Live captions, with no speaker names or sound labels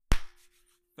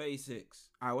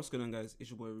36. Alright, what's going on, guys? It's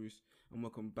your boy Roos, and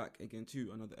welcome back again to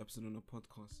another episode on the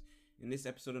podcast. In this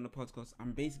episode on the podcast,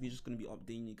 I'm basically just going to be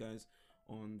updating you guys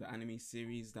on the anime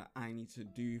series that I need to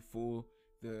do for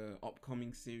the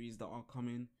upcoming series that are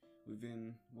coming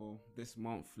within, well, this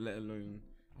month, let alone,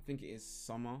 I think it is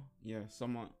summer. Yeah,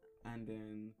 summer and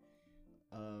then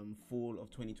fall of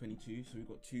 2022. So we've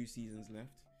got 2 seasons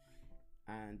left.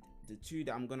 And the 2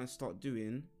 that I'm going to start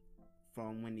doing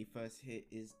from when they first hit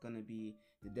is gonna be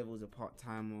The Devil's a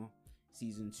Part-Timer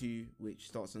season 2, which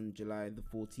starts on July the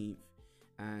 14th,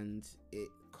 and it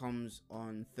comes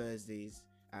on Thursdays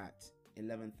at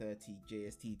 11:30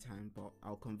 JST time, but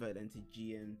I'll convert them to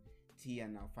GMT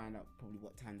and I'll find out probably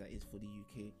what time that is for the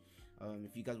UK.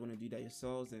 If you guys want to do that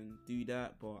yourselves, then do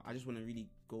that, but I just want to really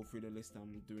go through the list that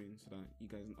I'm doing so that you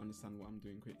guys understand what I'm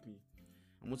doing quickly.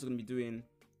 I'm also going to be doing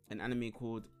an anime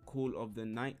called Call of the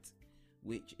Night,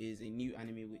 which is a new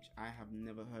anime which I have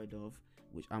never heard of,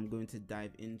 which I'm going to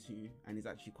dive into, and is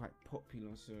actually quite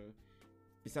popular. So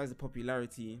besides the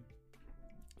popularity,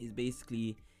 is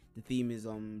basically the theme is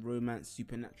romance,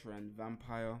 supernatural and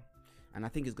vampire, and I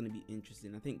think it's going to be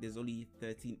interesting. I think there's only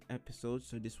 13 episodes,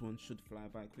 so this one should fly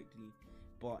by quickly.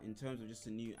 But in terms of just a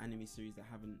new anime series that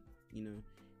I haven't,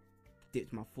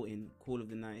 dipped my foot in, Call of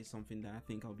the Night is something that I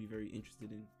think I'll be very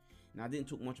interested in. Now, I didn't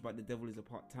talk much about The Devil is a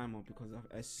Part-Timer because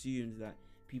I've assumed that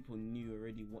people knew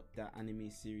already what that anime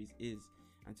series is.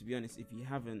 And to be honest, if you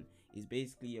haven't, it's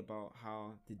basically about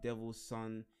how the devil's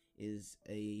son is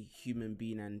a human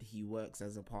being and he works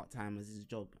as a part-time as his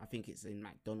job. I think it's in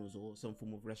McDonald's or some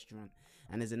form of restaurant.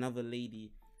 And there's another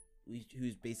lady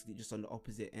who's basically just on the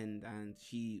opposite end, and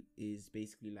she is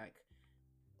basically like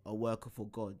a worker for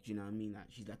God, you know what I mean? Like,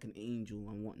 she's like an angel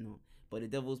and whatnot. But the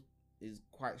devil's is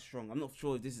quite strong. I'm not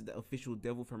sure if this is the official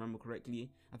devil, if I remember correctly.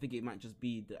 I think it might just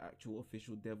be the actual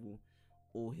official devil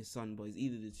or his son, but it's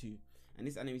either the two. And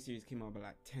this anime series came out about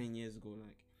like 10 years ago.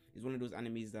 Like, it's one of those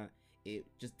animes that it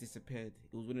just disappeared.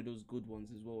 It was one of those good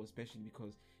ones as well, especially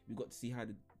because we got to see how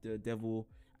the devil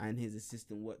and his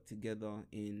assistant work together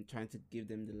in trying to give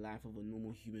them the life of a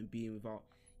normal human being without,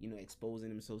 exposing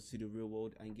themselves to the real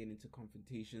world and getting into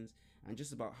confrontations, and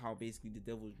just about how basically the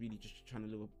devil is really just trying to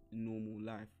live a normal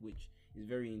life, which is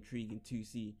very intriguing to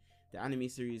see. The anime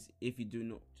series, if you do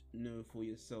not know for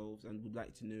yourselves and would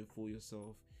like to know for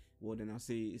yourself, well, then I'll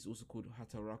say it's also called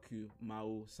Hataraku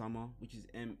Mao Sama, which is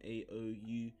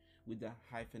MAOU with the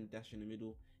hyphen dash in the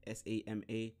middle,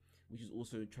 SAMA, which is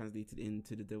also translated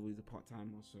into The Devil is a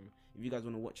Part-Timer. So if you guys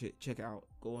want to watch it, check it out,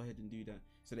 go ahead and do that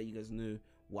so that you guys know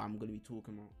what I'm going to be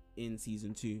talking about in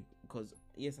season 2. Because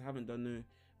yes, I haven't done no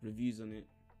reviews on it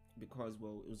because,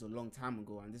 well, it was a long time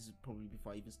ago, and this is probably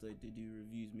before I even started to do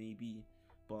reviews maybe,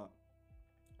 but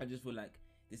I just feel like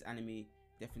this anime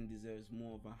definitely deserves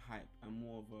more of a hype and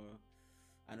more of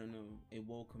a, I don't know, a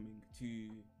welcoming to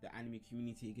the anime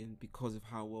community again because of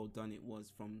how well done it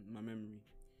was from my memory.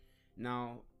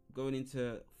 Now, going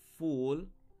into fall,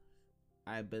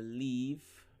 I believe,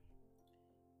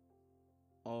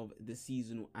 of the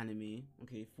seasonal anime,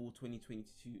 okay, fall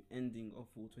 2022, ending of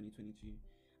fall 2022,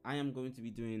 I am going to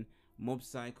be doing Mob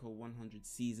Psycho 100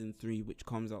 season 3, which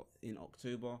comes out in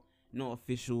October. No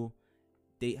official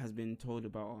date has been told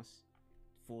about us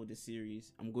for the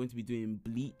series. I'm going to be doing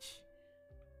Bleach.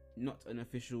 Not an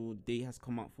official date has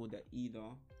come out for that either,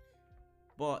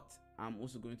 but I'm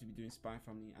also going to be doing Spy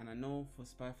Family. And I know for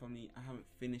Spy Family, I haven't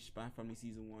finished Spy Family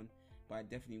season 1, but I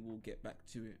definitely will get back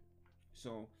to it.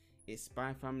 So it's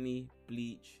Spy Family,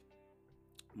 Bleach,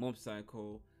 Mob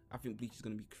Psycho. I think Bleach is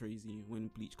going to be crazy when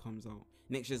Bleach comes out.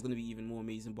 Next year is going to be even more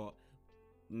amazing, but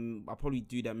I'll probably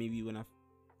do that maybe when I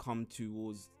come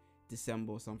towards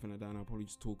December or something like that, and I'll probably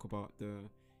just talk about the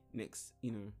next,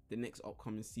 the next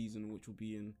upcoming season, which will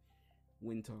be in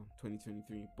winter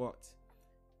 2023. But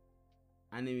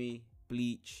anime,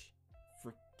 Bleach,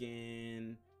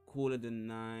 freaking Call of the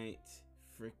Night,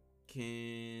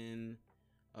 freaking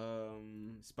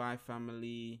Spy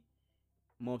Family,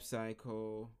 Mob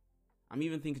Psycho. I'm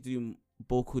even thinking to do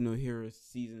Boku no Hero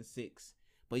season 6,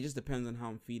 but it just depends on how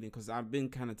I'm feeling, because I've been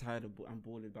kind of tired of and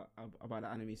bored about the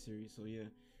anime series. So yeah,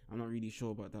 I'm not really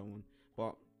sure about that one.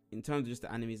 But in terms of just the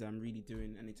animes I'm really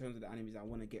doing, and in terms of the animes I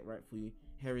want to get right for you,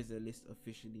 here is the list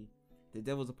officially. The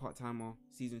Devil's a Part-Timer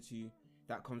season 2,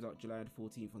 that comes out July the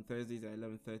 14th on Thursdays at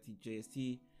 11:30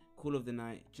 JST. Call of the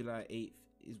Night, July 8th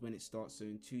is when it starts, so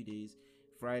in 2 days.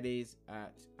 Fridays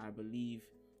at, I believe,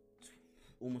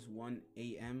 almost 1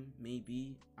 a.m.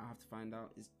 maybe. I have to find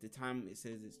out. It's the time it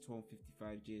says it's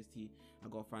 12:55 JST. I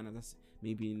gotta find out. That's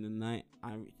maybe in the night,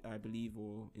 I believe,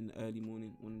 or in the early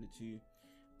morning, one of the two.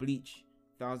 Bleach,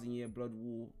 Thousand Year Blood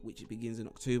War, which it begins in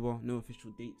October. No official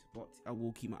date, but I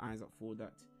will keep my eyes up for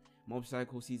that. Mob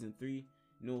Psycho Season 3,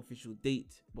 no official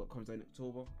date, but comes out in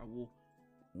October. I will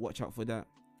watch out for that.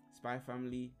 Spy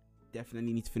Family,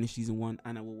 definitely need to finish Season 1,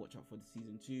 and I will watch out for the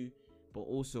Season 2. But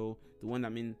also, the one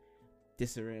I'm in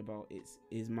disarray about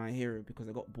is My Hero, because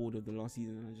I got bored of the last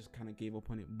season and I just kind of gave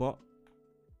up on it. But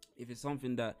if it's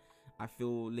something that I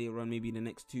feel later on, maybe in the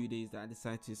next 2 days, that I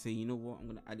decide to say, you know what, I'm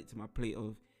going to add it to my plate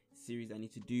of series I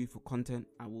need to do for content,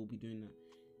 I will be doing that.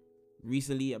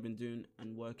 Recently, I've been doing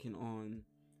and working on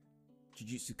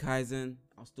Jujutsu Kaisen.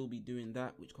 I'll still be doing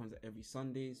that, which comes out every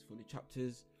Sundays for the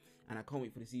chapters, and I can't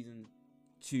wait for the season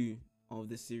 2 of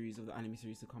this series, of the anime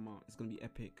series, to come out. It's gonna be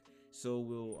epic. So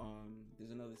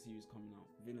there's another series coming out,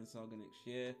 Vinland Saga next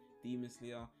year, Demon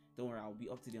Slayer. Don't worry, I'll be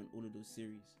up to date on all of those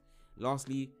series.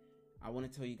 Lastly, I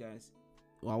want to tell you guys,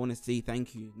 I want to say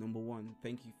thank you. Number one,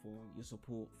 thank you for your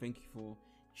support. Thank you for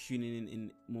tuning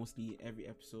in mostly every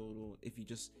episode, or if you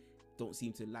just don't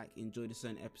seem to enjoy the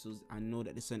certain episodes, I know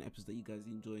that there's certain episodes that you guys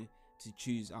enjoy to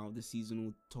choose out of the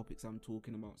seasonal topics I'm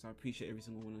talking about. So I appreciate every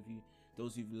single one of you,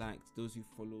 those who've liked, those who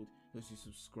followed, those who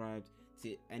subscribed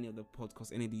to any of the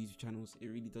podcasts, any of the YouTube channels. It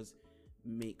really does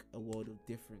make a world of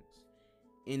difference.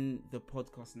 In the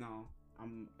podcast now,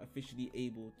 I'm officially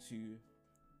able to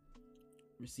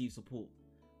receive support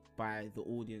by the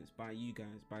audience, by you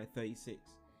guys, by 36,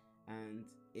 and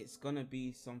it's gonna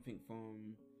be something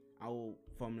from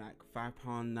like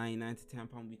 £5.99 to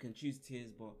 £10. We can choose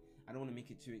tiers, but I don't want to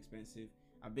make it too expensive.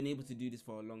 I've been able to do this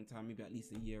for a long time, maybe at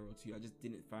least a year or two. I just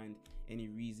didn't find any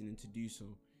reasoning to do so,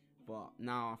 but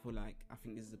now I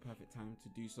think this is the perfect time to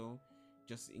do so,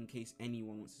 just in case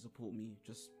anyone wants to support me,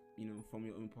 just, you know, from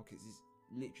your own pockets. It's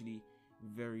literally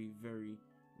very, very,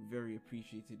 very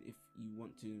appreciated if you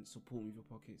want to support me with your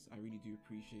pockets. I really do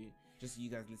appreciate it. Just you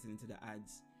guys listening to the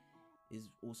ads is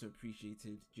also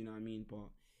appreciated, do you know what I mean? But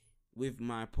with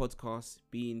my podcast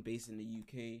being based in the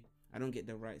UK, I don't get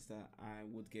the rights that I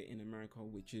would get in America,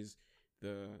 which is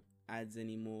the ads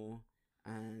anymore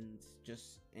and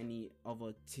just any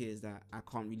other tiers that I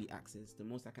can't really access. The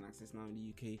most I can access now in the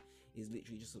UK is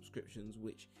literally just subscriptions,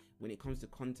 which when it comes to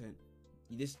content,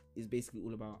 this is basically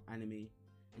all about anime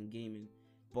and gaming.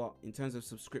 But in terms of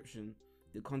subscription,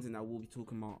 the content I will be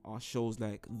talking about are shows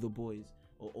like The Boys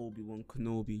or Obi-Wan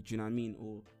Kenobi, do you know what I mean?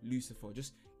 Or Lucifer,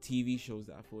 just TV shows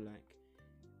that I feel like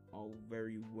are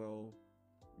very well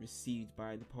received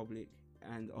by the public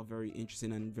and are very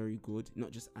interesting and very good, not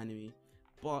just anime.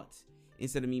 But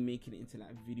instead of me making it into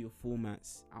like video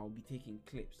formats, I'll be taking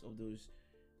clips of those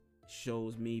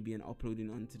shows maybe and uploading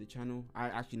onto the channel.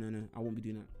 I won't be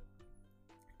doing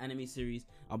that. Anime series,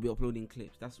 I'll be uploading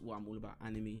clips. That's what I'm all about,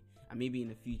 anime. And maybe in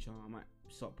the future I might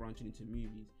start branching into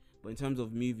movies. But in terms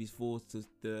of movies for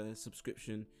the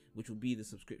subscription, which will be the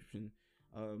subscription,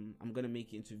 I'm gonna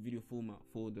make it into video format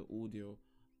for the audio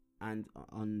and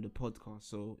on the podcast,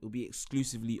 so it'll be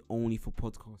exclusively only for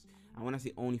podcasts. And when I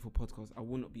say only for podcasts, I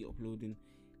will not be uploading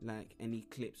like any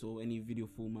clips or any video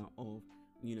format of,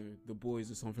 you know, The Boys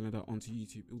or something like that onto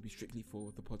YouTube. It will be strictly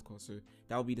for the podcast, so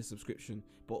that will be the subscription.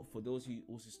 But for those who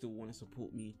also still want to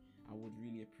support me, I would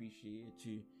really appreciate it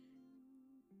too.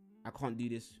 I can't do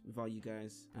this without you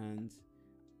guys, and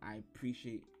I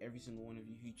appreciate every single one of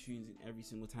you who tunes in every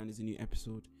single time there's a new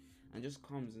episode and just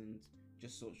comes and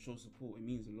just sort of show support. It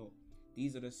means a lot.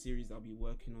 These are the series that I'll be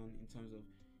working on in terms of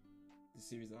the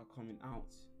series that are coming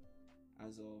out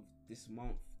as of this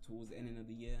month towards the ending of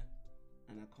the year,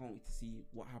 and I can't wait to see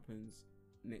what happens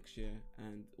next year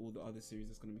and all the other series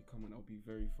that's going to be coming. That'll be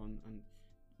very fun and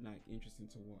like interesting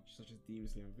to watch, such as Demon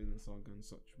Slayer and Vinland Saga and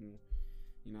such more.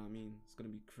 You know what I mean? It's going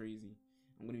to be crazy.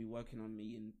 I'm going to be working on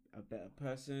being a better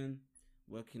person,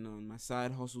 working on my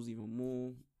side hustles even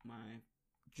more, my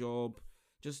job,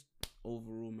 just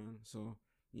overall, man. So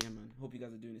yeah, man, hope you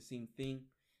guys are doing the same thing,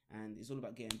 and it's all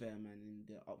about getting better, man, in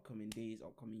the upcoming days,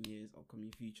 upcoming years,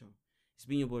 upcoming future. It's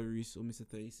been your boy Reese, or Mr.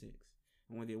 36,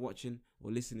 and whether you're watching or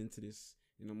listening to this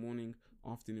in the morning,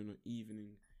 afternoon or evening,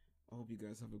 I hope you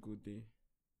guys have a good day.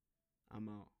 I'm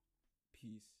out.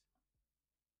 Peace.